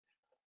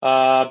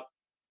Uh,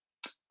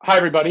 Hi,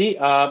 everybody.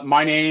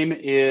 My name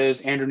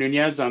is Andrew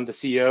Nunez. I'm the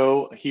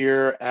CEO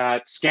here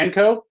at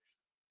Scanco.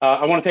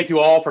 I want to thank you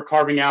all for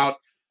carving out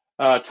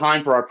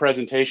time for our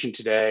presentation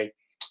today.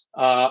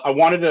 I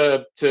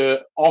wanted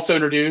to also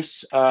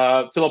introduce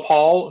Philip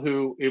Hall,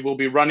 who will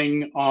be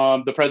running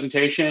the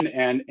presentation,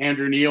 and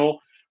Andrew Neal,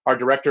 our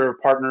Director of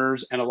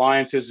Partners and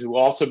Alliances, who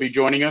will also be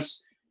joining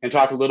us and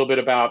talk a little bit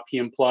about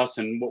PM Plus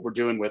and what we're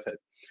doing with it.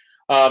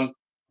 Um,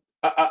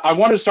 I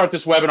wanted to start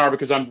this webinar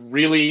because I'm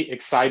really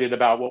excited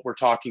about what we're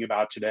talking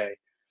about today.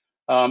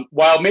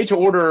 While made to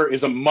order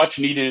is a much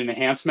needed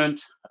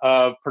enhancement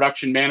of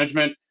production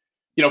management,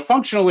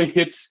 functionally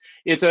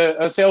it's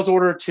a sales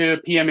order to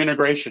PM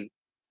integration.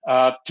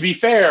 To be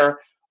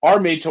fair, our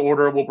made to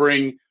order will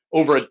bring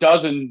over a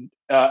dozen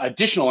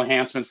additional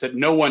enhancements that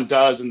no one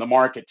does in the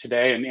market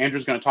today, and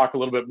Andrew's going to talk a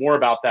little bit more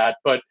about that.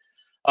 But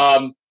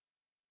um,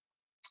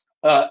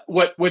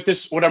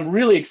 what I'm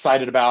really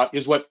excited about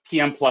is what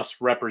PM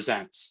Plus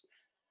represents.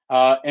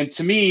 And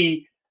to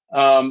me,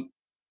 um,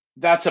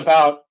 that's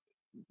about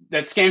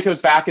that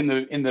Scanco's back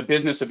in the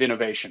business of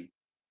innovation.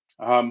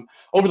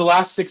 Over the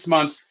last 6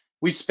 months,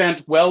 we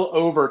spent well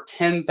over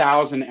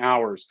 10,000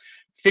 hours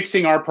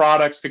fixing our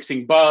products,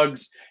 fixing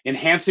bugs,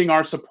 enhancing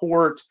our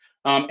support,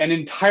 and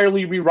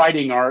entirely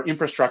rewriting our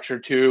infrastructure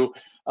to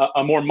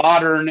a more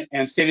modern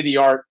and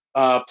state-of-the-art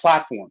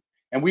platform.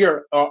 And we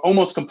are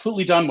almost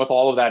completely done with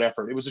all of that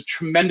effort. It was a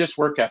tremendous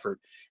work effort.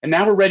 And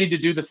now we're ready to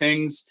do the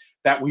things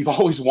that we've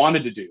always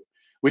wanted to do,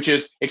 which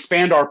is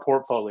expand our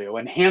portfolio,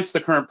 enhance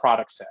the current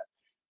product set.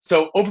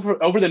 So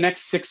over the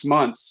next 6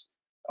 months,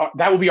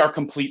 that will be our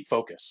complete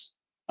focus.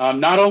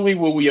 Not only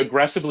will we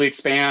aggressively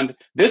expand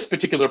this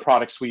particular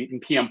product suite in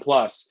PM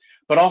Plus,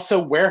 but also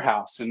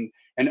warehouse and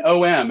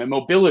OM and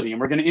mobility. And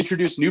we're going to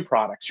introduce new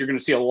products. You're going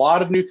to see a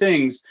lot of new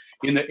things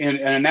in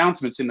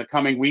announcements in the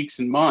coming weeks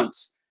and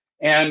months.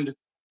 And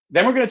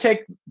then we're going to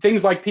take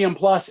things like PM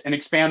Plus and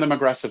expand them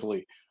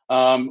aggressively.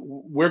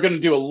 We're going to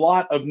do a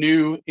lot of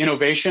new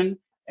innovation,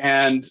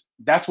 and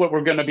that's what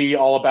we're going to be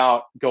all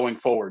about going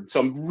forward. So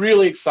I'm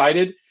really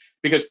excited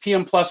because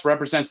PM Plus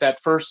represents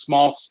that first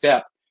small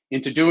step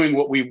into doing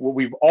what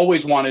we've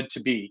always wanted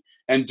to be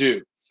and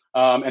do.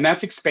 And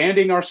that's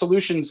expanding our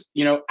solutions,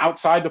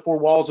 outside the four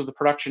walls of the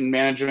production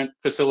management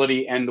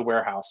facility and the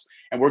warehouse.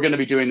 And we're going to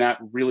be doing that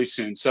really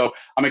soon. So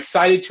I'm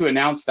excited to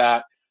announce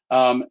that.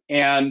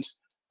 And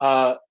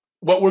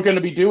what we're going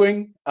to be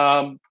doing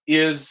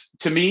is,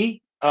 to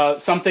me,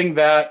 something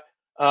that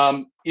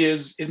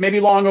is maybe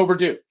long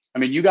overdue. I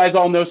mean, you guys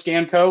all know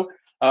Scanco.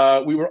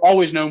 We were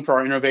always known for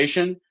our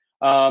innovation,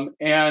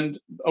 and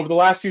over the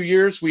last few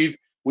years, we've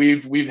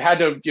had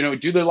to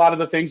do a lot of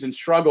the things and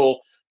struggle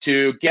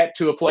to get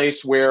to a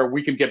place where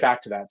we can get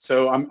back to that.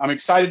 So I'm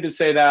excited to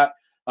say that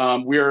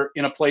we're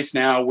in a place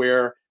now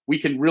where we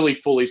can really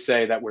fully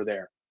say that we're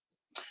there.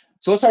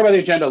 So let's talk about the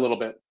agenda a little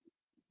bit.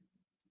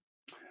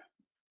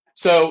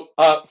 So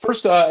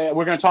first, we're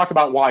going to talk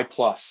about why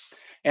plus.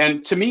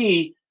 And to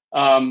me,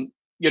 production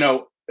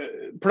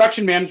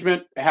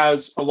management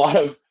has a lot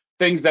of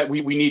things that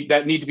we need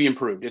to be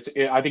improved.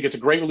 I think it's a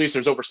great release.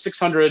 There's over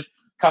 600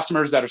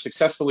 customers that are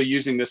successfully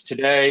using this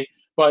today,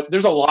 but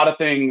there's a lot of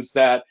things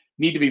that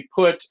need to be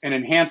put and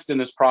enhanced in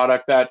this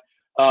product that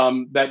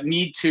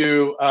need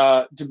to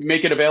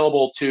make it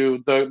available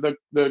to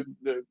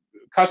the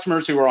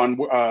customers who are on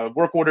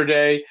work order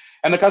day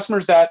and the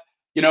customers that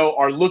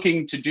are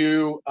looking to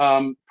do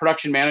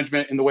production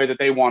management in the way that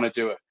they want to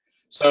do it.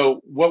 So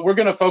what we're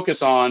going to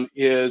focus on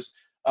is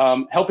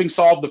helping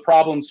solve the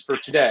problems for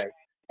today.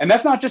 And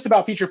that's not just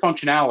about feature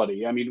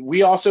functionality. I mean,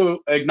 we also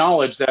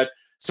acknowledge that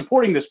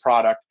supporting this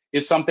product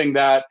is something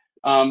that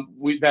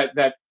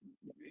that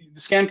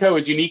Scanco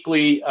is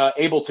uniquely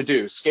able to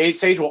do.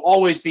 Sage will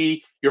always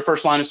be your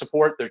first line of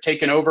support. They're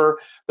taking over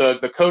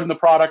the code in the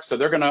product, so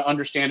they're going to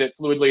understand it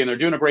fluidly, and they're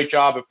doing a great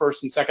job of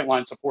first and second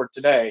line support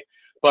today.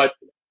 But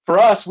for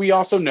us, we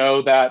also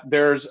know that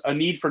there's a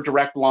need for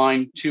direct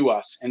line to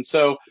us. And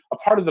so a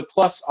part of the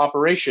plus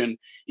operation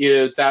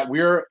is that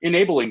we're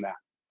enabling that.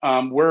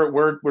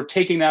 We're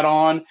taking that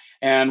on,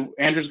 and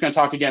Andrew's going to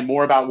talk again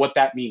more about what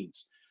that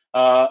means.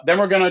 Then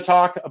we're going to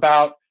talk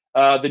about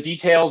the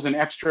details and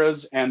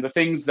extras and the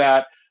things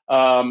that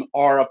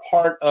are a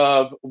part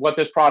of what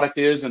this product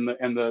is and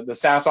the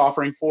SaaS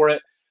offering for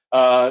it.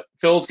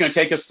 Phil's going to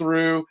take us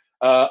through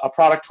a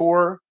product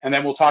tour, and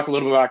then we'll talk a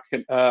little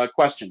bit about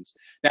questions.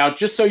 Now,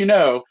 just so you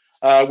know,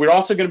 we're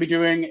also going to be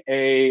doing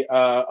a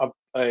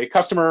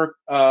customer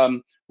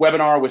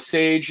webinar with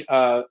Sage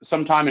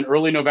sometime in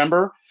early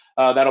November.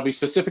 That'll be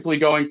specifically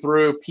going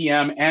through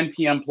PM and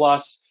PM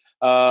Plus,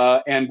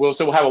 and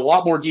we'll have a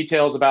lot more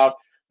details about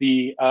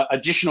the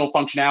additional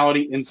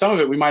functionality. And some of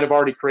it we might have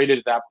already created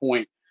at that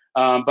point.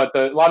 But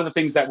a lot of the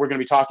things that we're going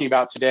to be talking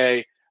about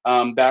today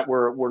that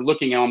we're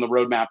looking on the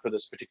roadmap for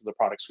this particular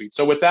product suite.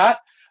 So with that,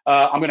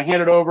 I'm going to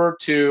hand it over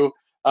to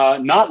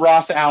not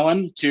Ross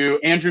Allen, to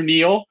Andrew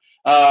Neal,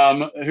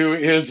 who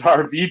is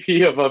our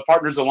VP of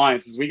Partners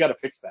Alliances. We got to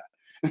fix that.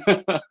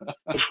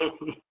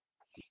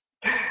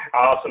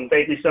 Awesome.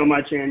 Thank you so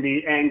much,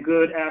 Andy. And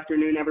good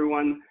afternoon,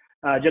 everyone.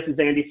 Just as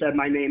Andy said,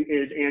 my name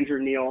is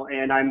Andrew Neal,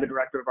 and I'm the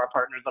Director of our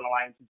Partners and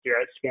Alliances here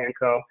at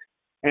Scanco.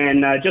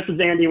 And just as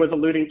Andy was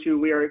alluding to,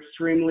 we are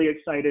extremely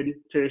excited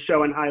to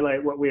show and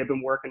highlight what we have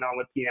been working on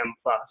with PM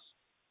Plus.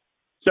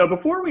 So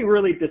before we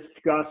really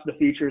discuss the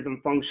features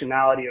and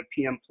functionality of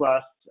PM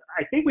Plus,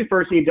 I think we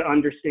first need to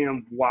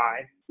understand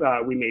why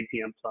we made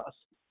PM Plus.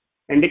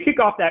 And to kick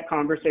off that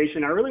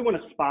conversation, I really want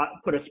to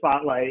put a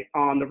spotlight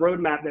on the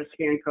roadmap that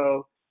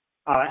Scanco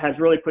has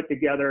really put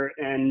together.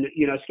 And,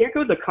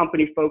 Scanco is a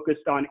company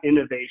focused on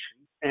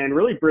innovation and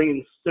really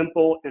bringing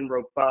simple and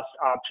robust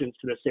options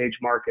to the Sage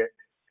market.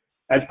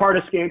 As part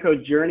of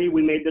Scanco's journey,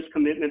 we made this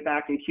commitment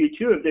back in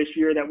Q2 of this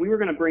year that we were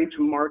going to bring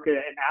to market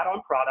an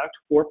add-on product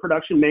for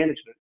production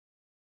management.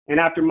 And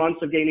after months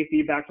of gaining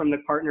feedback from the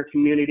partner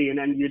community and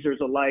end users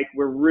alike,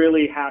 we're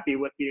really happy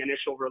with the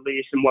initial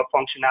release and what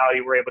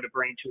functionality we're able to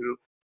bring to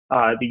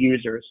the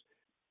users.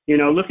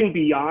 Looking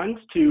beyond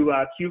to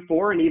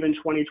Q4 and even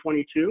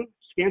 2022,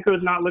 Scanco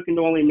is not looking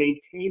to only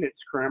maintain its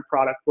current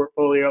product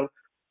portfolio,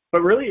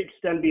 but really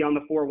extend beyond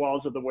the four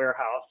walls of the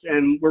warehouse.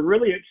 And we're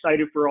really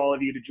excited for all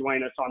of you to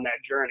join us on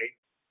that journey.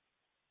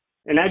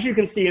 And as you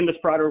can see in this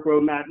product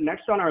roadmap,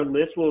 next on our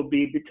list will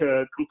be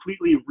to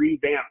completely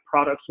revamp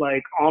products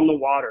like On the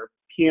Water,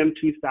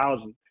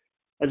 PM2000,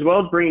 as well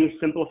as bringing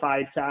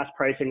simplified SaaS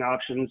pricing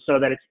options so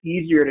that it's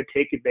easier to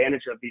take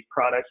advantage of these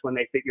products when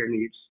they fit your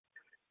needs.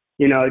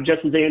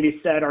 Just as Andy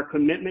said, our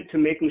commitment to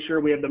making sure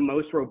we have the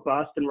most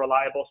robust and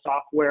reliable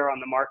software on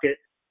the market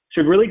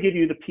should really give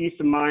you the peace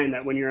of mind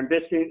that when you're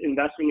investing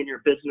in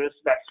your business,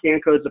 that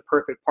Scanco is the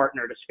perfect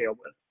partner to scale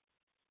with.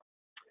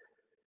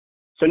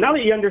 So now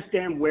that you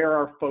understand where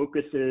our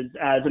focus is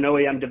as an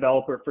OEM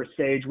developer for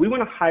Sage, we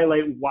want to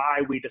highlight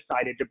why we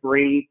decided to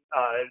bring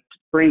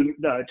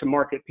to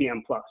market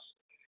PM Plus.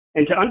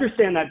 And to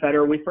understand that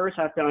better, we first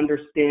have to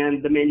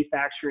understand the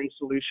manufacturing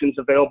solutions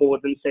available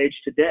within Sage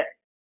today.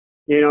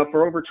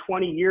 For over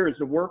 20 years,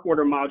 the work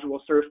order module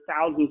served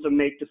thousands of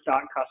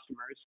make-to-stock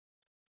customers.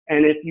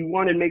 And if you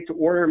wanted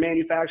make-to-order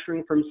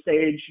manufacturing from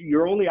Sage,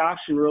 your only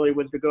option really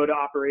was to go to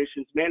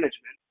operations management,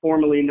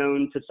 formerly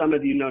known to some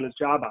of you known as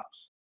job ops.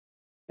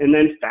 And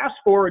then fast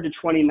forward to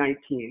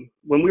 2019,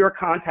 when we were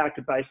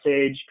contracted by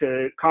Sage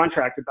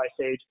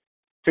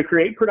to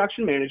create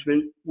production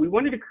management, we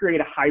wanted to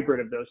create a hybrid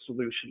of those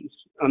solutions,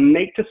 a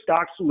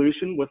make-to-stock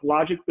solution with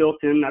logic built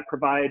in that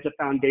provides a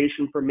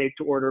foundation for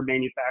make-to-order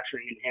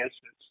manufacturing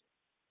enhancements.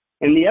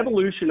 And the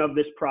evolution of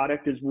this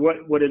product is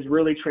what has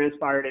really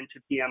transpired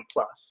into PM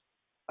Plus,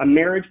 a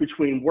marriage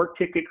between work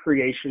ticket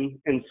creation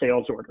and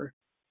sales order.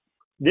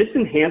 This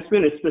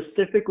enhancement is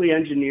specifically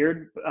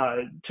engineered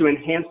to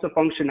enhance the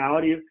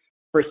functionality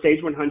for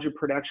Sage 100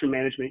 production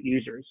management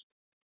users,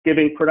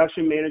 giving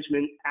production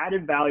management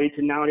added value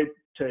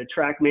to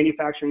track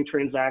manufacturing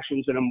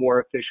transactions in a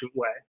more efficient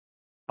way,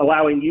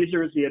 allowing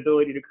users the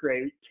ability to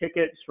create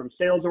tickets from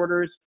sales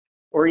orders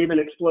or even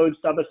explode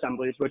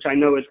sub-assemblies, which I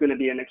know is going to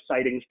be an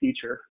exciting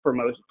feature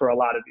for a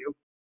lot of you.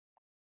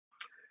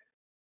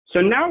 So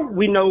now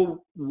we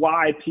know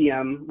why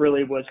PM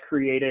really was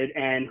created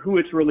and who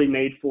it's really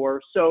made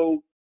for.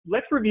 So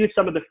let's review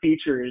some of the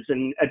features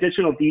and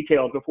additional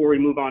details before we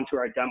move on to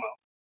our demo.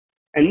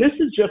 And this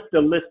is just a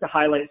list to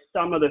highlight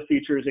some of the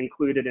features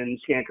included in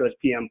Scanco's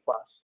PM Plus.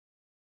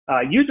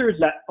 Users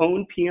that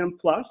own PM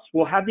Plus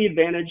will have the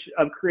advantage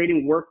of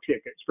creating work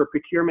tickets for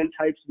procurement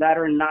types that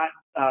are not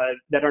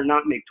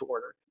make to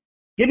order,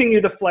 giving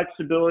you the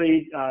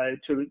flexibility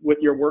with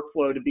your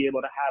workflow to be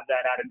able to have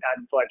that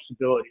added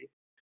flexibility.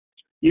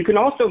 You can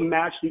also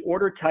match the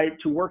order type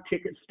to work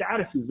ticket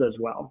statuses as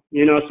well.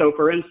 So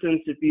for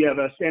instance, if you have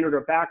a standard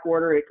or back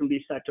order, it can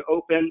be set to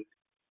open,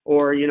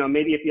 or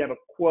maybe if you have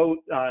a quote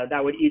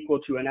that would equal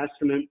to an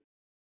estimate.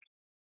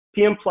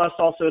 PM Plus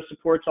also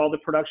supports all the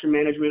production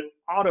management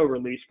auto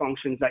release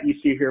functions that you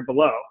see here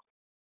below.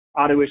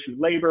 Auto issue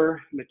labor,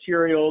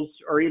 materials,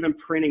 or even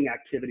printing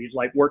activities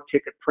like work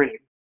ticket printing.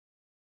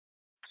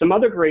 Some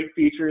other great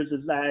features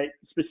is that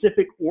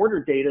specific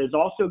order data is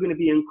also going to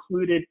be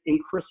included in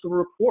Crystal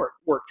Report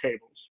work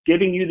tables,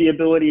 giving you the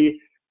ability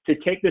to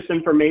take this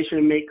information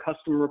and make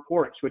custom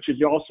reports, which is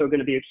also going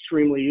to be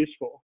extremely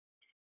useful.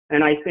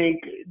 And I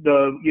think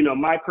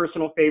my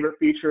personal favorite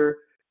feature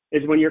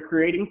is when you're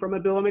creating from a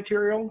bill of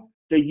material,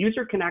 the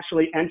user can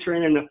actually enter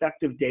in an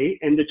effective date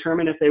and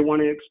determine if they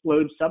want to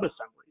explode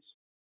sub-assemblies.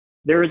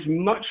 There is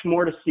much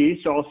more to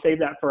see, so I'll save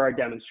that for our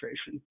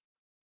demonstration.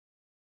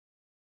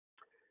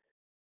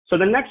 So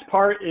the next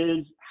part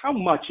is, how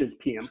much is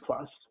PM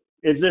Plus?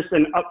 Is this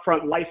an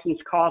upfront license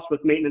cost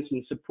with maintenance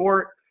and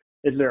support?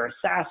 Is there a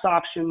SaaS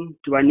option?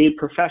 Do I need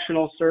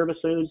professional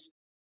services?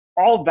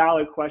 All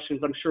valid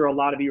questions I'm sure a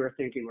lot of you are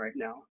thinking right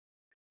now.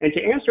 And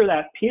to answer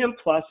that, PM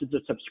Plus is a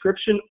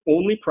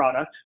subscription-only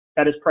product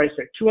that is priced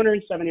at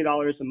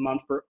 $270 a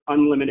month for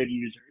unlimited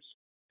users.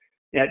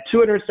 At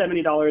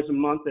 $270 a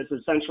month is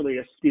essentially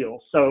a steal.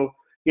 So,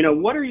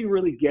 what are you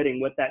really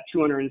getting with that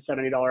 $270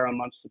 a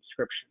month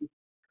subscription?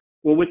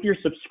 Well, with your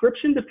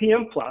subscription to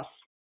PM Plus,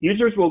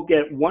 users will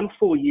get 1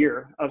 full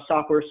year of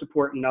software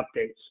support and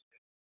updates.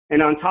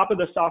 And on top of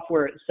the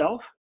software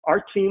itself,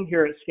 Our team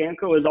here at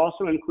Scanco is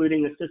also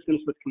including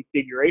assistance with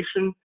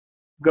configuration,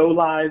 go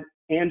live,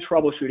 and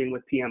troubleshooting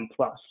with PM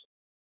Plus.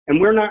 And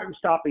we're not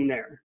stopping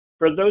there.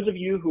 For those of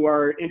you who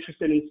are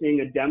interested in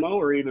seeing a demo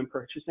or even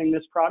purchasing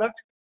this product,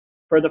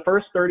 for the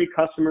first 30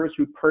 customers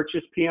who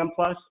purchase PM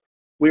Plus,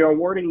 we are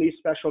awarding these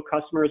special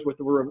customers with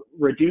a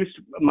reduced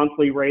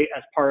monthly rate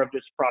as part of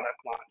this product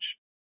launch.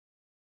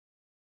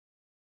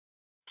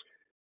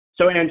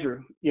 So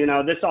Andrew,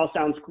 this all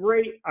sounds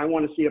great. I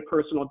want to see a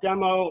personal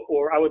demo,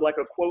 or I would like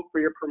a quote for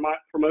your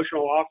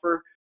promotional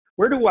offer.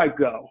 Where do I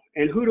go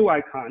and who do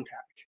I contact?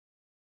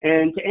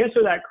 And to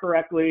answer that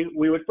correctly,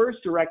 we would first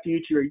direct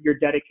you to your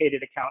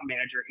dedicated account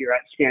manager here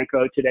at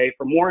Scanco today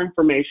for more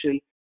information.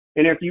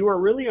 And if you are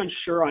really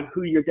unsure on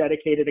who your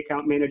dedicated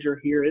account manager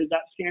here is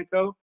at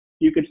Scanco,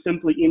 you could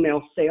simply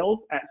email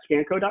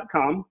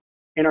sales@scanco.com,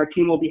 and our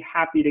team will be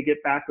happy to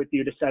get back with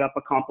you to set up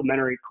a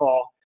complimentary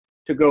call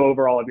to go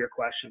over all of your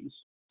questions.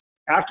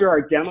 After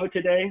our demo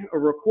today, a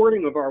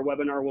recording of our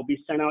webinar will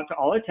be sent out to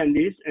all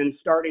attendees, and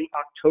starting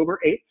October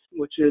 8th,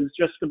 which is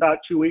just about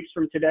 2 weeks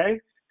from today,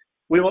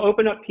 we will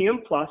open up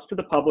PM Plus to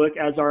the public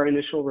as our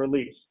initial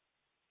release.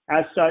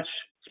 As such,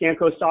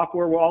 Scanco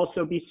software will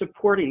also be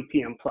supporting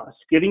PM Plus,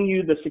 giving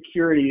you the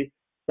security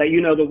that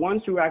the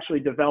ones who actually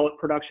develop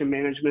production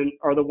management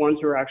are the ones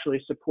who are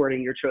actually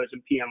supporting your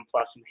chosen PM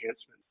Plus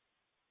enhancement.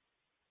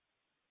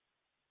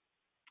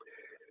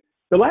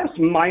 The last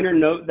minor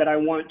note that I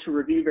want to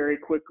review very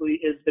quickly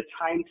is the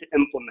time to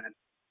implement.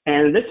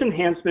 And this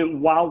enhancement,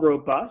 while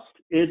robust,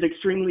 is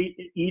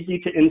extremely easy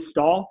to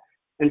install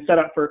and set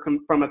up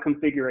from a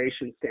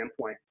configuration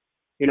standpoint.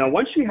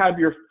 Once you have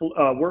your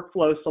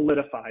workflow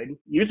solidified,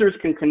 users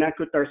can connect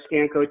with our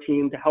Scanco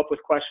team to help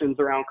with questions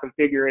around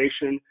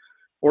configuration,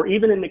 or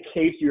even in the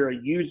case you're a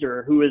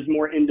user who is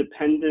more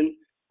independent,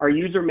 our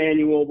user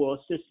manual will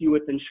assist you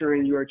with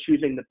ensuring you are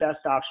choosing the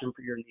best option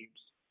for your needs.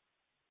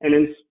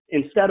 And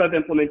instead of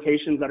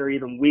implementations that are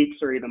even weeks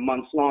or even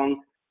months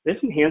long, this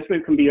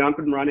enhancement can be up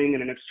and running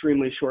in an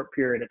extremely short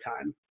period of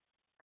time.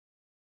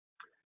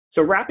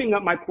 So wrapping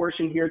up my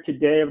portion here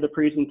today of the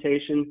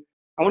presentation,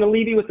 I want to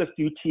leave you with a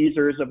few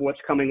teasers of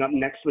what's coming up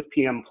next with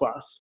PM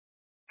Plus.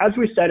 As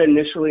we said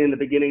initially in the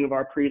beginning of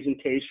our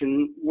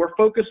presentation, we're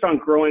focused on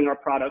growing our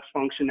product's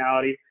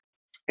functionality,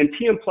 and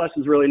PM Plus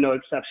is really no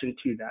exception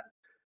to that.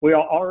 We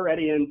are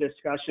already in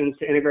discussions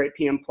to integrate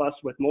PM Plus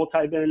with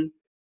multi-bin.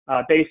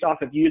 Based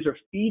off of user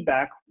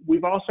feedback,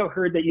 we've also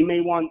heard that you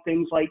may want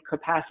things like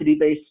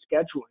capacity-based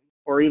scheduling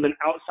or even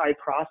outside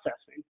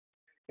processing.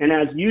 And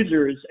as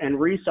users and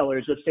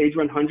resellers of Sage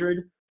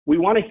 100, we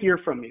want to hear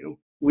from you.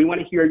 We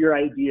want to hear your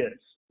ideas.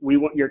 We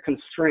want your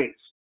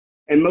constraints.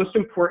 And most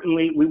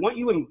importantly, we want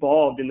you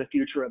involved in the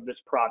future of this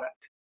product.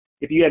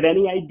 If you have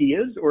any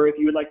ideas, or if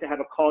you would like to have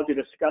a call to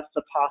discuss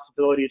the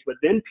possibilities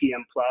within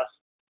PM Plus,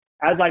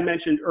 as I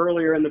mentioned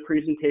earlier in the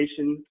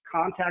presentation,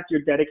 contact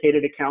your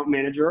dedicated account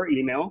manager or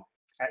email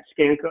at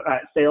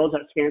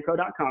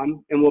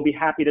sales@scanco.com, and we'll be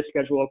happy to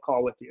schedule a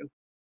call with you.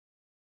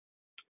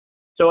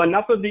 So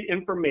enough of the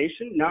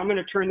information. Now I'm going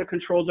to turn the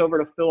controls over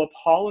to Philip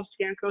Hall of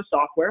Scanco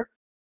Software.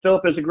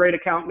 Philip is a great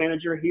account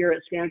manager here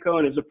at Scanco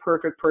and is a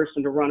perfect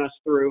person to run us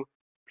through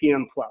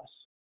PM Plus.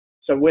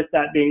 So with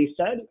that being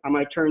said, I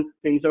might turn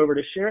things over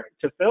to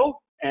Phil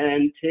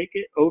and take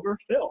it over,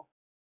 Phil.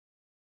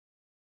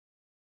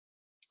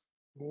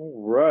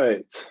 All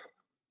right.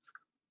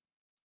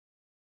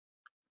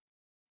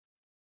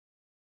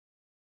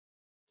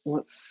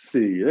 Let's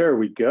see. There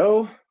we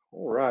go.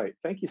 All right.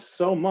 Thank you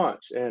so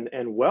much,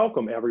 and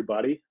welcome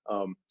everybody.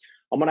 I'm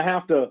gonna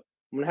have to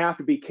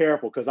be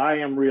careful because I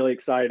am really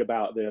excited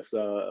about this.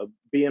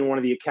 Being one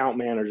of the account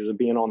managers and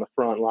being on the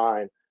front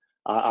line,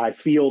 I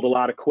field a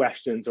lot of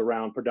questions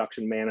around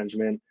production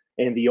management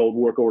and the old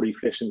work order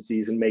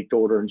efficiencies and make to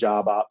order and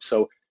job ops.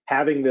 So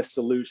having this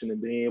solution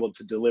and being able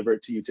to deliver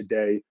it to you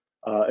today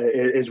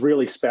is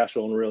really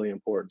special and really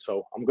important.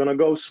 So I'm gonna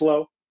go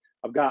slow.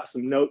 I've got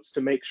some notes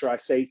to make sure I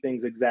say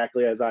things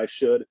exactly as I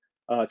should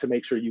to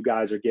make sure you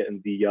guys are getting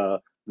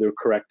the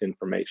correct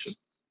information.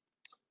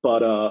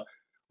 But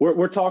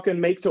we're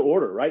talking make to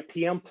order, right?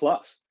 PM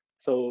Plus.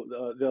 So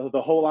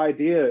the whole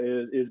idea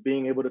is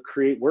being able to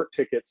create work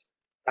tickets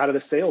out of the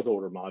sales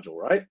order module,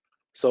 right?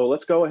 So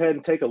let's go ahead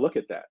and take a look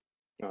at that.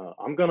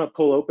 I'm gonna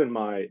pull open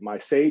my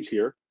Sage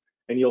here,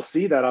 and you'll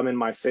see that I'm in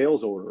my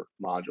sales order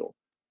module.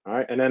 All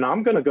right, and then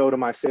I'm gonna go to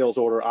my sales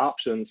order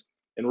options,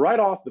 and right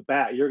off the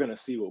bat, you're gonna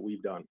see what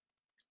we've done.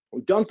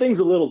 We've done things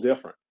a little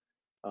different.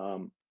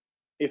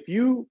 If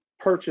you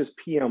purchase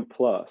PM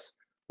Plus,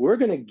 we're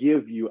gonna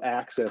give you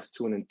access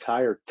to an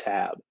entire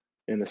tab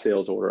in the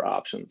sales order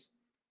options.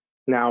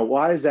 Now,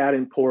 why is that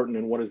important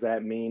and what does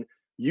that mean?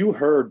 You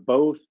heard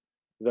both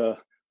the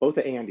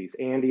Andys,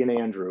 Andy and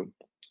Andrew,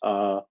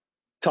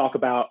 talk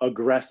about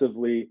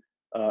aggressively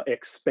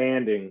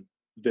expanding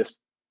this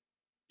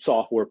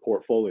software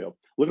portfolio.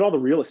 Look at all the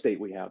real estate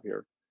we have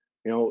here.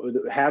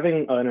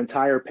 Having an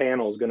entire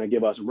panel is going to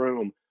give us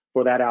room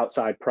for that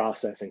outside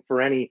processing,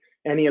 for any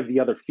of the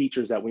other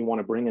features that we want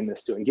to bring in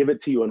this to, and give it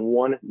to you in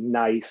one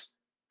nice,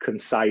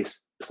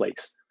 concise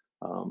place.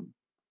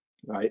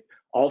 Right?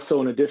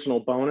 Also, an additional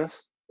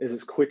bonus is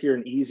it's quicker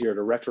and easier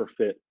to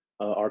retrofit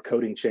our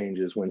coding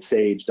changes when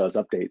Sage does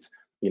updates.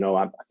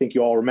 I think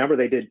you all remember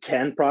they did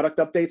 10 product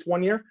updates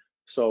one year.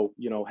 So,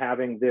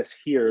 having this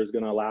here is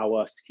going to allow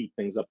us to keep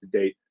things up to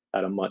date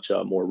at a much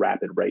more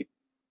rapid rate.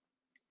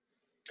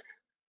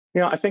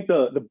 I think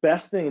the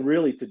best thing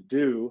really to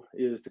do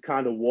is to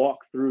kind of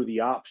walk through the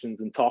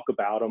options and talk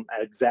about them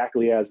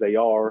exactly as they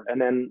are,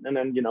 and then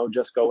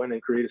just go in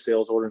and create a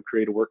sales order and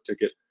create a work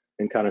ticket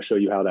and kind of show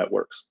you how that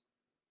works.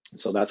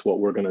 So that's what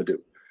we're going to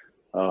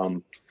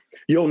do.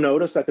 You'll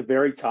notice at the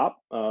very top,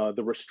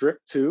 the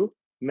restrict to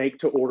make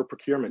to order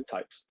procurement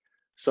types.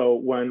 So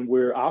when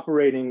we're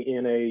operating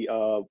in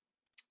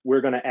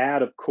we're going to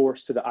add, of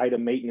course, to the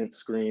item maintenance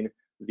screen,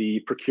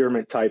 the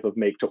procurement type of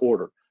make to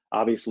order.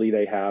 Obviously,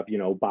 they have,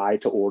 buy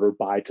to order,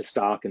 buy to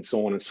stock, and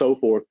so on and so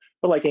forth.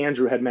 But like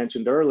Andrew had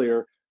mentioned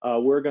earlier,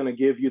 we're going to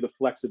give you the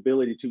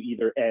flexibility to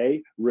either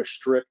A,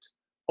 restrict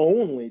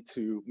only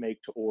to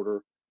make to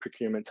order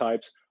procurement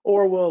types,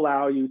 or we'll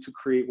allow you to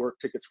create work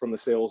tickets from the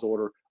sales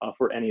order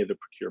for any of the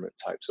procurement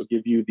types. So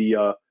give you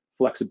the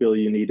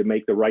flexibility you need to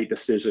make the right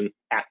decision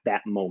at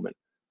that moment.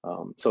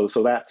 So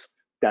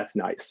that's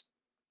nice.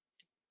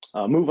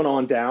 Moving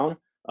on down,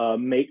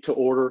 make to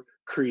order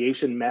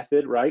creation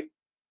method, right?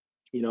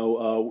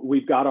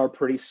 We've got our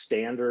pretty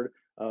standard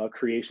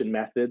creation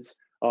methods.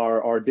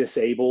 Our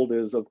disabled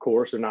is, of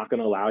course, they're not going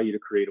to allow you to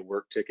create a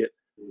work ticket.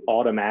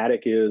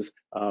 Automatic is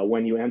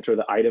when you enter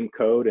the item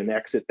code and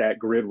exit that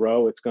grid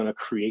row, it's going to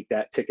create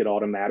that ticket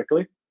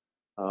automatically.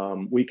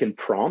 We can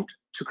prompt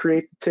to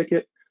create the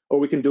ticket, or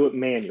we can do it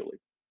manually.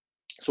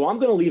 So I'm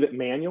going to leave it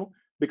manual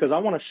because I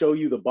want to show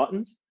you the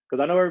buttons,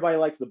 because I know everybody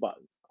likes the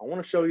buttons. I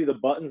want to show you the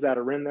buttons that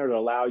are in there to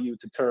allow you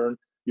to turn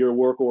your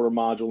work order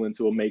module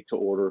into a make to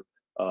order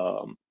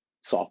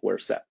software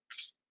set.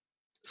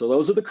 So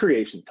those are the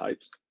creation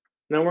types.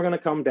 Now we're going to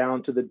come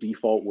down to the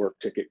default work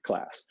ticket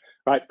class.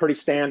 Right, pretty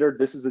standard.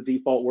 This is the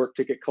default work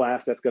ticket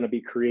class that's going to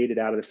be created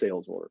out of the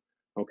sales order.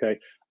 Okay,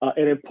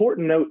 an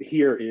important note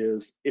here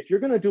is if you're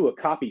going to do a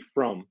copy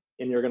from,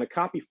 and you're going to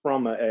copy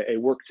from a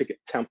work ticket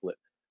template,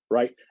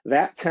 right,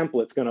 that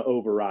template's going to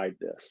override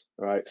this.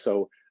 Right,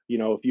 so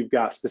if you've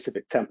got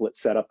specific templates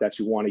set up that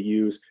you want to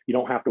use, you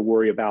don't have to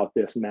worry about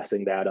this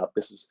messing that up.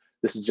 This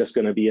is just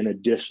going to be an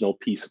additional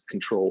piece of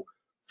control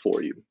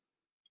for you.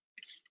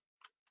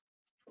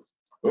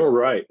 All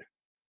right.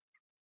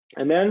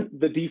 And then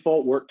the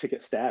default work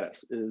ticket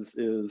status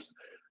is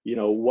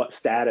what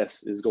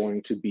status is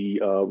going to be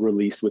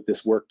released with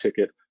this work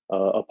ticket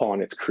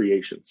upon its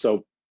creation.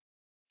 So,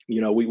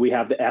 we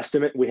have the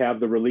estimate, we have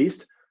the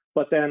released,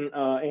 but then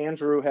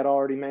Andrew had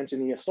already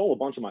mentioned, he stole a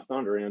bunch of my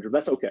thunder, Andrew.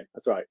 That's okay,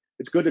 that's all right.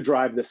 It's good to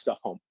drive this stuff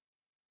home.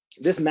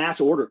 This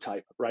match order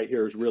type right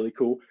here is really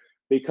cool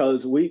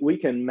because we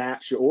can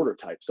match your order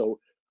type. So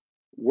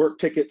work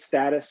ticket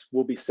status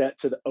will be set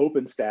to the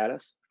open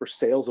status for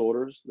sales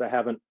orders that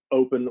have an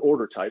open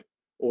order type,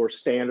 or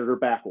standard or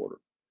back order.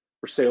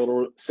 For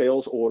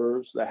sales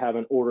orders that have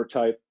an order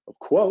type of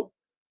quote,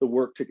 the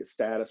work ticket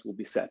status will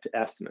be set to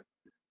estimate.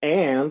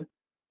 And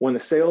when the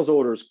sales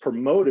order is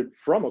promoted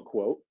from a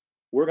quote,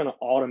 we're going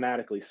to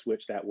automatically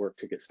switch that work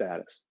ticket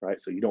status, right?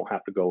 So you don't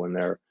have to go in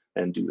there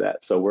and do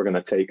that. So we're going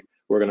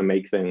to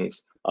make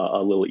things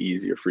a little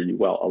easier for you.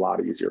 Well, a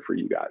lot easier for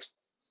you guys.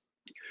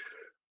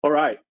 All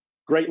right.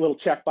 Great little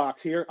checkbox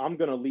here. I'm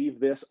going to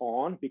leave this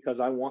on because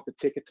I want the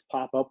ticket to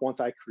pop up once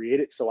I create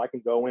it, so I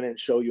can go in and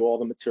show you all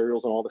the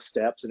materials and all the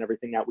steps and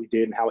everything that we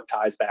did and how it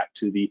ties back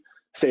to the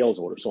sales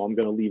order. So I'm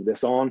going to leave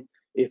this on.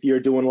 If you're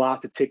doing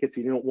lots of tickets,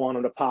 you don't want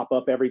them to pop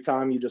up every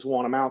time, you just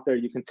want them out there,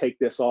 you can take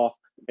this off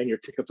and your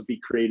tickets will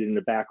be created in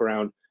the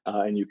background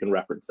and you can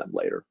reference them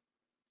later.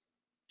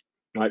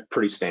 All right,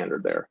 pretty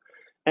standard there.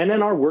 And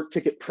then our work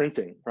ticket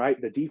printing, right?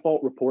 The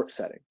default report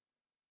setting.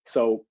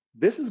 So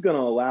this is going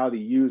to allow the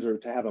user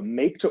to have a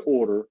make to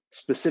order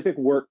specific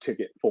work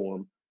ticket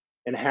form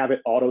and have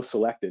it auto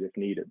selected if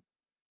needed.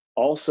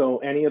 Also,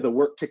 any of the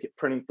work ticket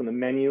printing from the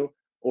menu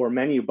or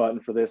menu button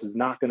for this is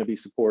not going to be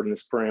supported in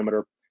this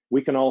parameter.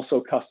 We can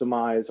also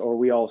customize, or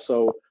we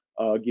also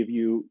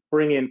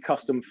bring in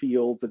custom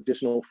fields,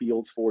 additional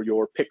fields for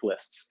your pick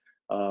lists.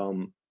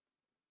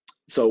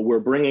 So we're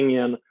bringing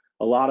in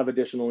a lot of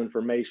additional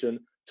information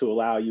to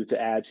allow you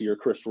to add to your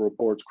Crystal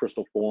reports,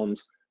 Crystal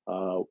forms,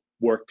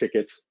 work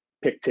tickets,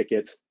 pick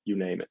tickets, you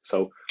name it.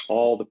 So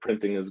all the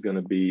printing is going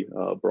to be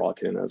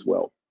brought in as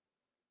well.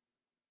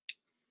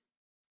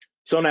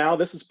 So now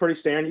this is pretty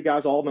standard. You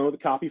guys all know the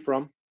copy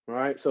from, all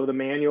right? So the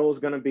manual is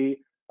going to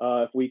be,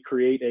 if we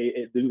create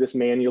do this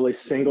manually,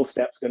 single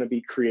step's going to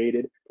be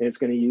created, and it's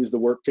going to use the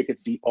work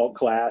tickets default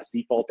class,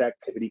 default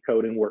activity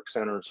code, and work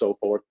center, and so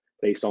forth,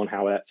 based on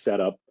how that's set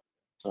up.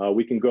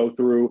 We can go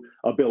through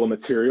a bill of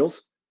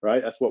materials,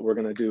 right? That's what we're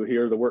going to do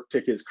here. The work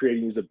ticket is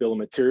created use a bill of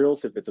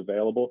materials if it's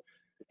available.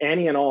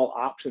 Any and all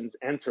options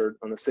entered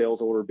on the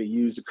sales order be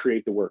used to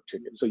create the work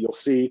ticket. So you'll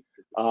see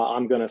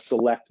I'm going to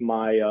select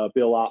my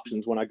bill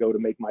options when I go to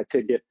make my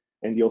ticket,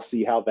 and you'll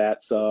see how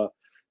that's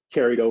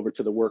carried over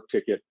to the work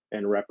ticket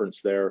and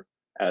referenced there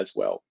as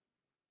well.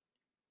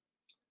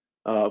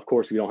 Of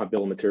course, if you don't have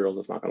bill of materials,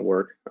 it's not going to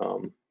work.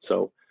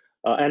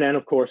 And then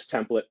of course,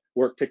 template,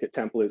 work ticket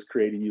template is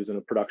created using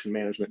a production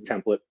management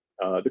template.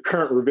 The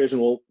current revision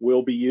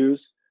will be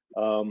used.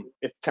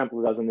 If the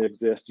template doesn't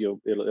exist,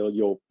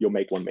 you'll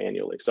make one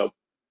manually. So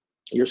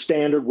your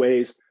standard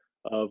ways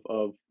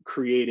of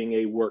creating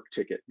a work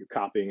ticket, you're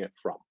copying it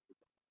from.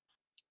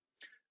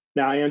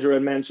 Now, Andrew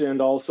had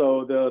mentioned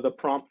also the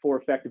prompt for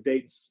effective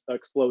dates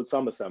explode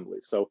sum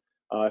assemblies. So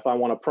if I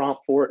want to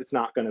prompt for it, it's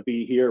not going to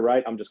be here,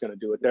 right? I'm just going to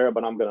do it there,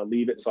 but I'm going to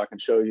leave it so I can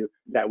show you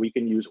that we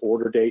can use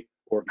order date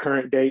or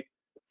current date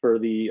for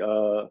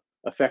the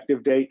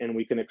effective date, and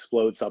we can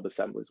explode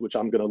sub-assemblies, which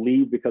I'm going to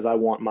leave because I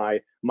want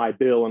my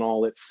bill and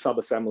all its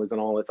sub-assemblies and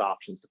all its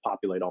options to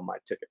populate on my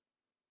ticket.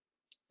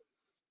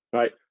 All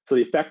right, so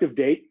the effective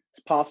date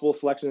is possible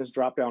selection is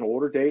drop-down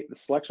order date. The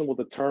selection will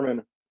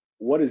determine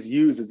what is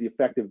used as the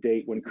effective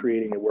date when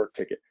creating a work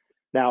ticket.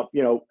 Now,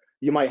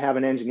 you might have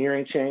an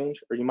engineering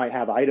change, or you might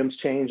have items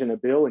change in a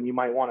bill, and you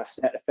might want to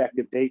set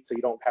effective date so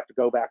you don't have to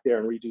go back there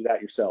and redo that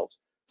yourselves.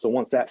 So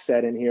once that's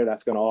set in here,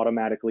 that's going to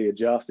automatically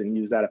adjust and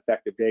use that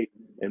effective date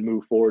and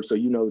move forward. So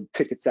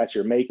tickets that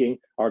you're making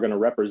are going to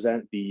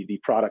represent the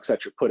products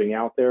that you're putting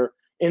out there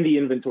in the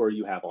inventory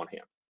you have on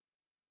hand.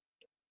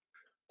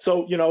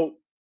 So,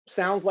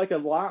 sounds like a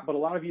lot, but a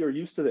lot of you are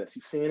used to this.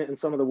 You've seen it in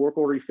some of the work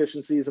order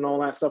efficiencies and all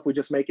that stuff. We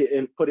just make it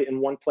and put it in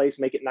one place,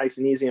 make it nice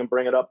and easy, and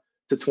bring it up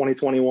to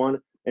 2021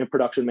 and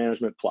Production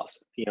Management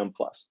Plus, PM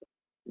Plus.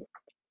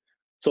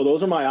 So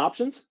those are my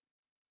options.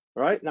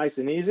 All right, nice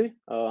and easy.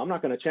 I'm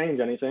not going to change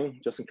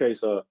anything just in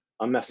case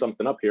I mess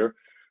something up here.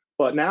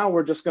 But now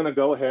we're just going to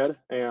go ahead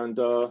and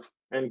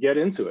get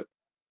into it.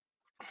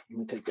 Let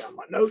me take down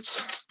my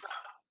notes.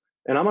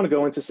 And I'm going to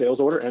go into sales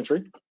order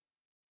entry.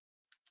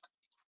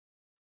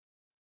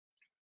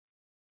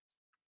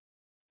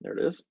 There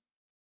it is.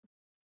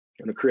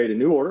 I'm going to create a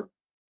new order.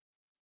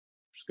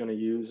 Just going to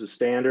use a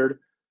standard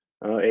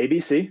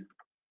ABC.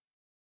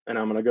 And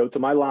I'm going to go to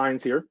my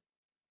lines here.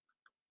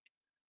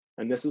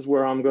 And this is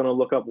where I'm going to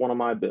look up one of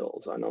my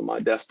bills. I know my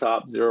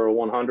desktop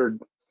 0100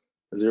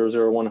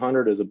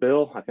 is a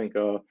bill. I think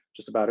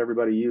just about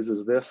everybody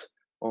uses this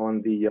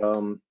on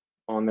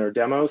on their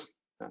demos.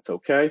 That's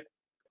okay.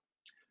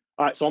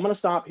 All right, so I'm going to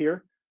stop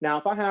here. Now,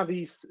 if I have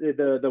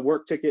the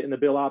work ticket and the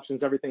bill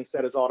options, everything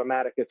set as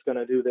automatic, it's going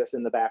to do this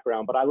in the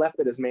background. But I left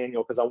it as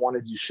manual because I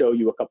wanted to show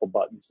you a couple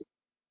buttons.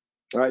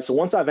 All right, so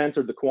once I've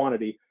entered the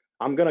quantity,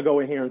 I'm going to go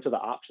in here into the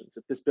options.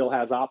 If this bill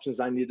has options,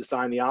 I need to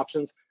assign the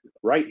options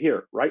right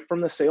here, right from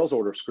the sales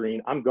order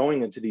screen. I'm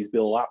going into these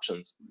bill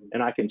options,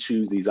 and I can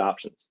choose these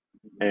options.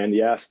 And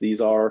yes,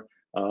 these are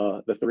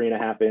the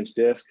 3.5-inch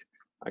disc.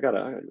 I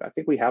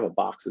think we have a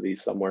box of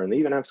these somewhere, and they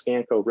even have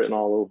Scanco written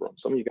all over them.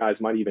 Some of you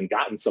guys might even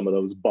gotten some of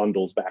those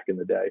bundles back in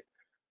the day.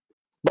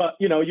 But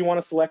you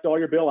want to select all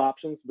your bill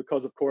options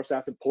because, of course,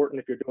 that's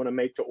important. If you're doing a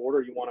make to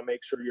order, you want to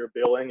make sure you're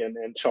billing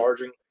and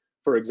charging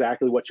for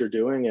exactly what you're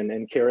doing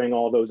and carrying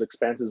all those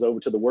expenses over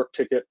to the work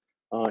ticket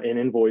and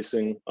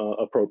invoicing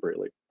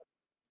appropriately.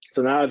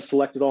 So now I've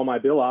selected all my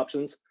bill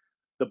options.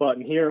 The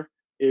button here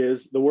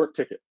is the work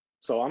ticket.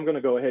 So I'm going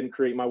to go ahead and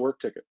create my work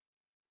ticket.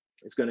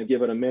 It's going to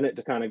give it a minute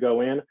to kind of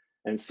go in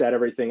and set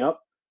everything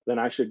up. Then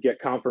I should get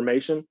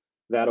confirmation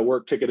that a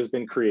work ticket has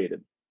been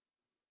created.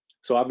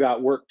 So I've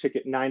got work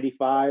ticket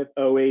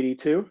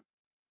 95082.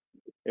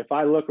 If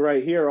I look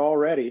right here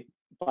already,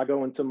 if I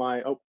go into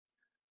my,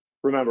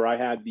 remember I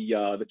had the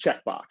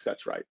checkbox.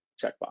 That's right,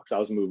 checkbox. I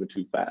was moving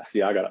too fast.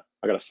 Yeah, I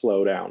gotta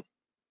slow down.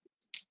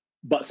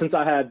 But since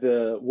I had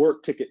the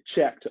work ticket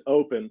check to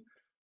open,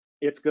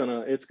 it's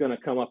gonna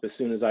come up as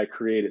soon as I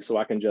create it, so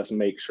I can just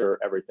make sure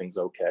everything's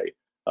okay.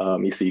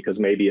 You see, because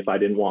maybe if I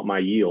didn't want my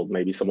yield,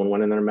 maybe someone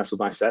went in there and messed with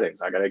my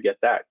settings. I got to get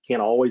that.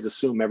 Can't always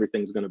assume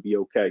everything's going to be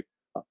okay.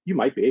 You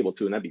might be able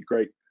to, and that'd be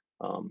great.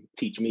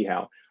 Teach me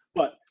how.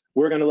 But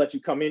we're going to let you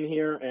come in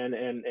here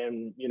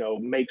and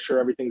make sure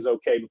everything's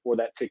okay before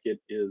that ticket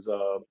is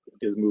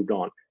moved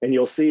on. And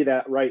you'll see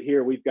that right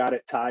here, we've got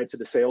it tied to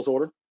the sales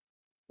order.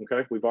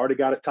 Okay, we've already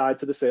got it tied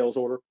to the sales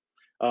order.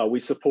 We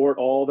support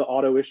all the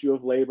auto issue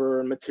of labor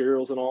and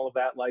materials and all of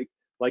that,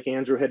 like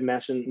Andrew had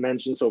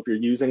mentioned. So if you're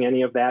using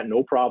any of that,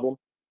 no problem.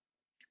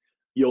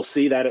 You'll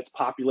see that it's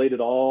populated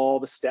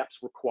all the steps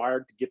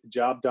required to get the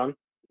job done.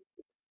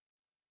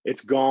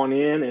 It's gone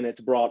in and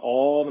it's brought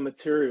all the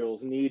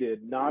materials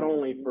needed, not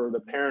only for the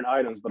parent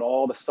items, but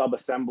all the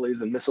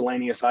sub-assemblies and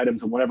miscellaneous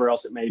items and whatever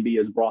else it may be,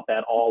 has brought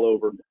that all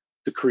over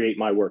to create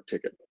my work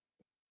ticket.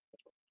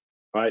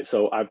 All right,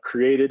 so I've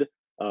created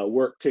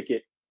work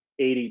ticket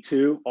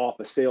 82 off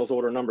of sales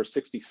order number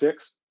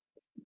 66.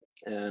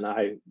 And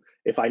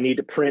if I need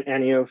to print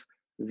any of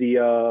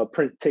the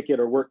print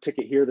ticket or work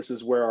ticket here, this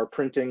is where our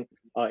printing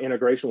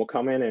integration will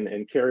come in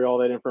and carry all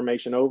that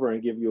information over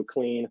and give you a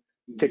clean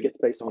tickets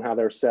based on how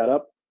they're set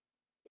up.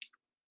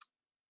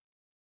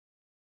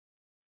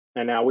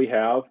 And now we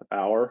have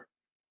our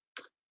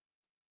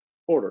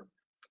order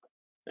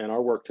and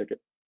our work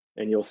ticket.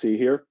 And you'll see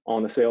here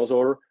on the sales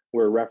order,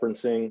 we're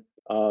referencing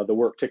the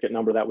work ticket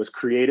number that was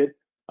created.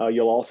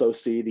 You'll also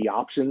see the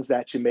options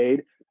that you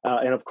made.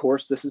 And of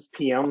course, this is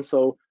PM,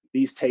 so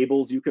These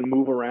tables you can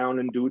move around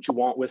and do what you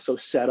want with, so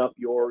set up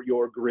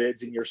your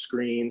grids and your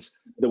screens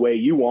the way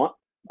you want.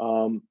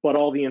 But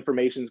all the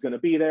information is going to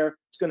be there.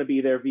 It's going to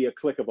be there via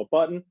click of a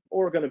button,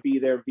 or going to be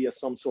there via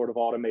some sort of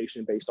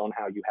automation based on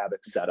how you have it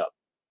set up.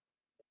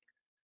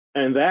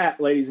 And that,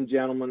 ladies and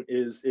gentlemen,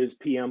 is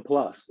PM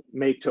Plus,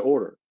 make to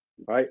order,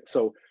 right?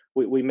 So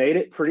we made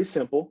it pretty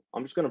simple.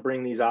 I'm just going to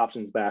bring these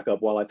options back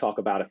up while I talk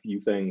about a few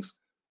things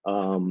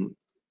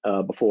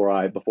before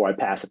I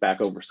pass it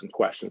back over some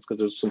questions, because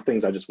there's some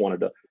things I just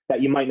wanted to,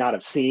 that you might not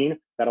have seen,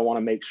 that I want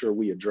to make sure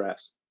we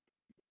address.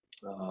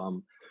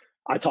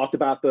 I talked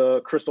about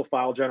the crystal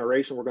file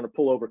generation. We're going to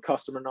pull over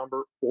customer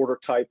number, order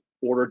type,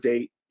 order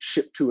date,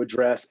 ship to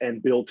address,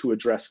 and bill to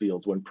address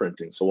fields when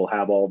printing. So we'll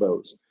have all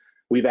those.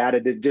 We've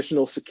added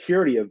additional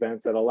security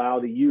events that allow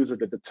the user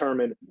to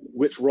determine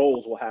which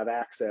roles will have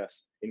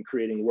access in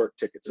creating work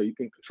tickets, so you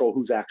can control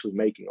who's actually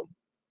making them.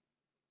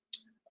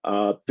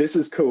 This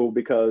is cool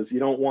because you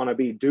don't want to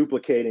be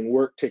duplicating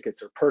work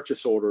tickets or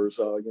purchase orders.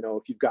 You know,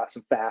 if you've got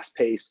some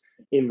fast-paced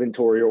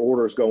inventory or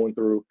orders going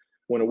through,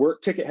 when a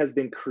work ticket has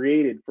been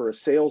created for a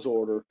sales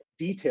order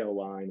detail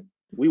line,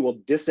 we will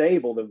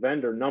disable the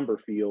vendor number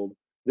field.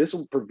 This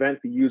will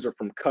prevent the user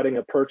from cutting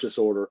a purchase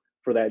order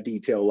for that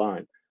detail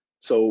line.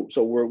 So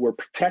we're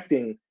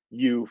protecting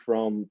you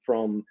from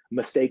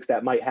mistakes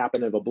that might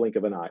happen in a blink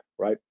of an eye,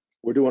 right?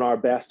 We're doing our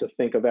best to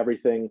think of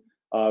everything.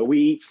 We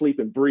eat, sleep,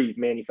 and breathe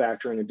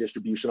manufacturing and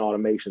distribution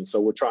automation.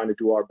 So we're trying to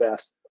do our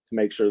best to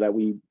make sure that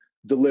we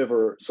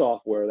deliver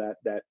software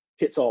that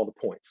hits all the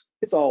points,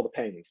 hits all the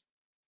pains.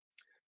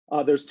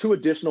 There's two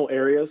additional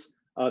areas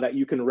that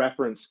you can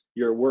reference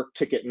your work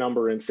ticket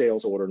number and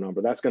sales order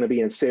number. That's going to be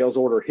in sales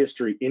order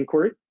history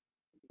inquiry,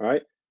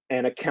 right?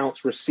 And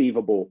accounts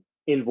receivable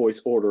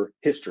invoice order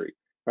history,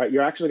 right?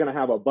 You're actually going to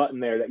have a button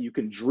there that you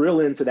can drill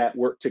into that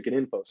work ticket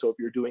info. So if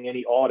you're doing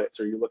any audits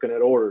or you're looking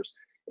at orders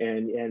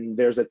and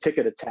there's a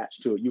ticket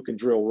attached to it, you can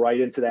drill right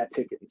into that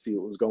ticket and see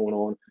what was going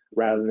on,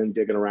 rather than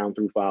digging around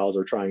through files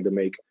or trying to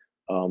make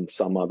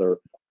some other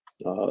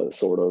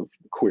sort of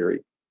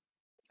query.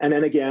 And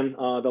then again,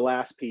 the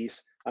last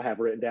piece I have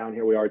written down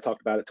here, we already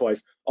talked about it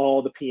twice,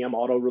 all the PM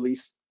auto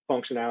release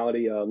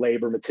functionality,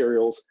 labor,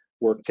 materials,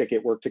 work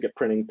ticket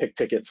printing, pick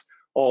tickets,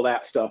 all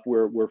that stuff,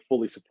 we're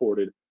fully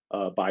supported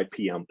by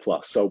PM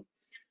Plus. So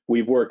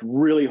we've worked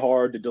really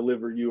hard to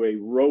deliver you a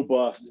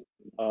robust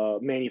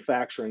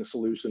manufacturing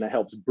solution that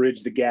helps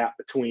bridge the gap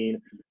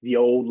between the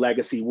old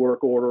legacy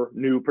work order,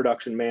 new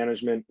production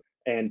management,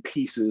 and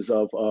pieces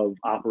of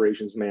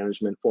operations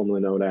management,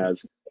 formerly known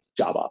as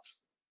job ops.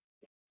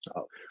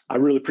 I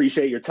really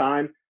appreciate your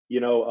time.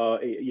 You know,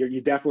 you're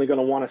definitely going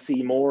to want to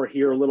see more,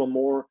 hear a little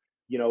more.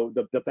 You know,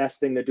 the best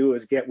thing to do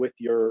is get with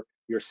your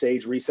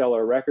Sage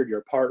reseller record,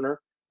 your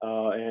partner,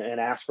 and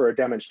ask for a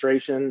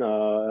demonstration,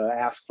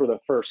 ask for the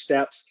first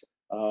steps.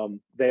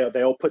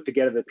 They'll put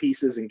together the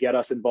pieces and get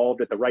us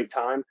involved at the right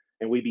time,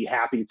 and we'd be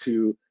happy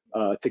to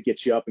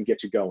get you up and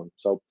get you going.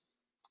 So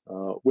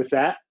with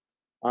that,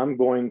 I'm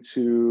going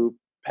to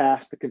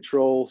pass the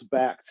controls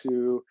back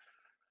to,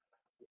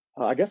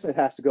 I guess it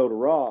has to go to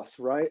Ross,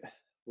 right?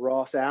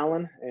 Ross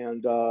Allen,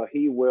 and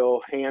he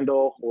will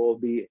handle, will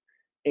be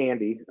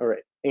Andy or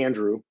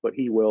Andrew, but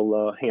he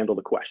will handle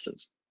the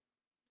questions.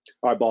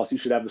 All right, boss, you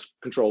should have the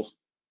controls.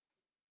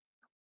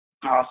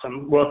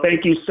 Awesome. Well,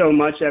 thank you so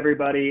much,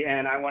 everybody.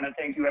 And I want to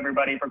thank you,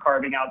 everybody, for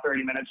carving out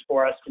 30 minutes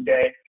for us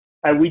today.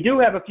 We do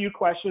have a few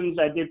questions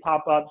that did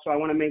pop up, so I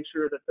want to make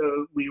sure that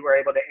we were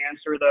able to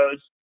answer those.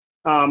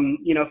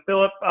 You know,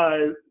 Philip,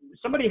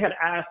 somebody had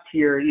asked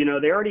here, you know,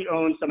 they already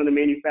own some of the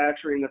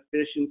manufacturing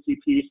efficiency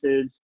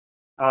pieces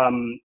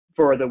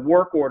for the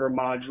work order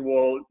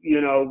module.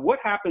 You know, what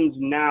happens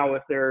now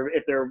if they're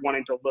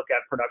wanting to look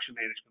at Production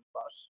Management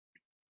Plus?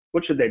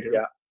 What should they do?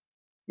 Yeah,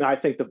 no, I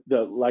think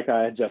like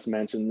I had just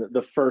mentioned,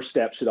 the first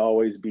step should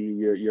always be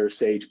your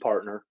Sage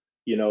partner.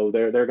 You know,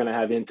 they're going to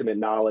have intimate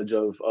knowledge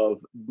of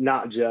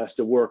not just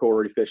the work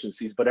order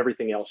efficiencies, but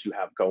everything else you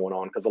have going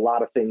on, because a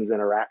lot of things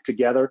interact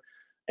together,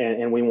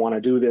 and we want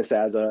to do this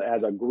as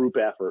a group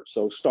effort.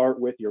 So start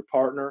with your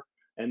partner,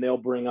 and they'll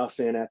bring us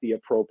in at the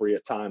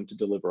appropriate time to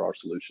deliver our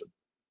solution.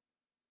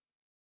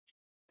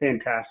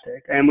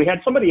 Fantastic. And we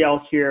had somebody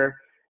else here.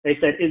 They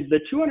said, is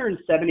the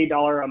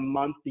 $270 a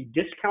month the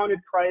discounted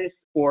price,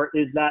 or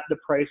is that the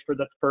price for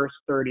the first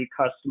 30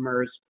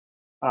 customers?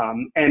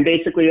 And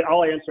basically,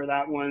 I'll answer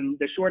that one.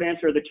 The short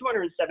answer, the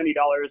 $270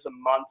 a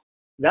month,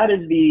 that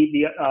is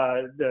the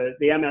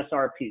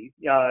MSRP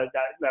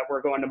that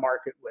we're going to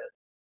market with.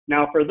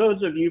 Now, for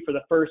those of you, for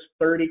the first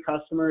 30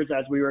 customers,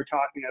 as we were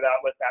talking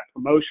about with that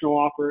promotional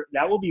offer,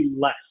 that will be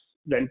less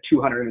than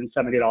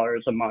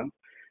 $270 a month.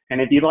 And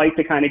if you'd like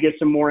to kind of get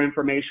some more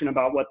information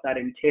about what that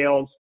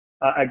entails,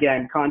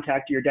 again,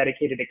 contact your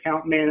dedicated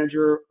account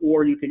manager,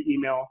 or you can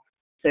email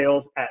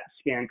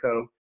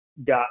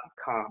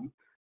sales@scanco.com.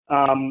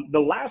 The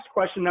last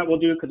question that we'll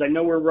do, because I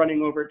know we're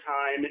running over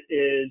time,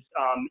 is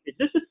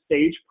this a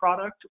Sage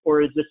product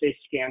or is this a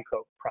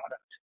Scanco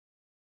product?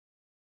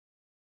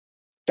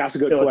 That's a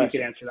good question. If you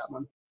could answer that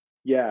one.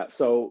 Yeah,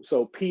 so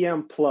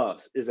PM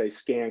Plus is a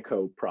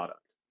Scanco product.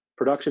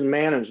 Production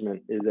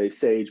management is a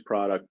Sage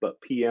product, but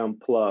PM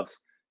Plus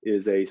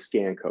is a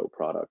Scanco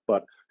product.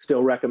 But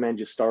still recommend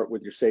you start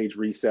with your Sage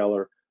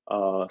reseller,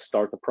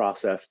 start the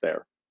process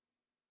there.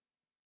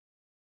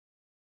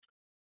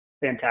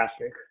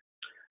 Fantastic.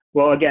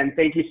 Well, again,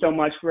 thank you so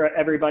much for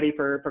everybody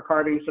for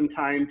carving some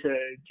time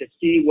to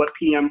see what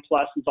PM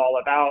Plus is all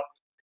about.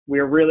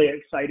 We're really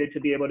excited to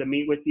be able to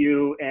meet with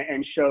you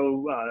and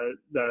show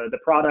the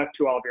product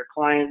to all of your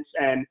clients.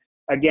 And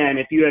again,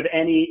 if you have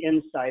any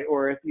insight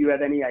or if you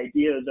have any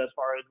ideas as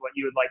far as what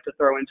you would like to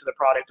throw into the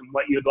product and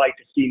what you'd like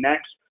to see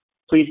next,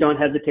 please don't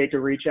hesitate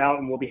to reach out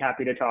and we'll be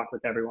happy to talk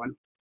with everyone.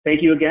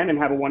 Thank you again and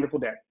have a wonderful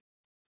day.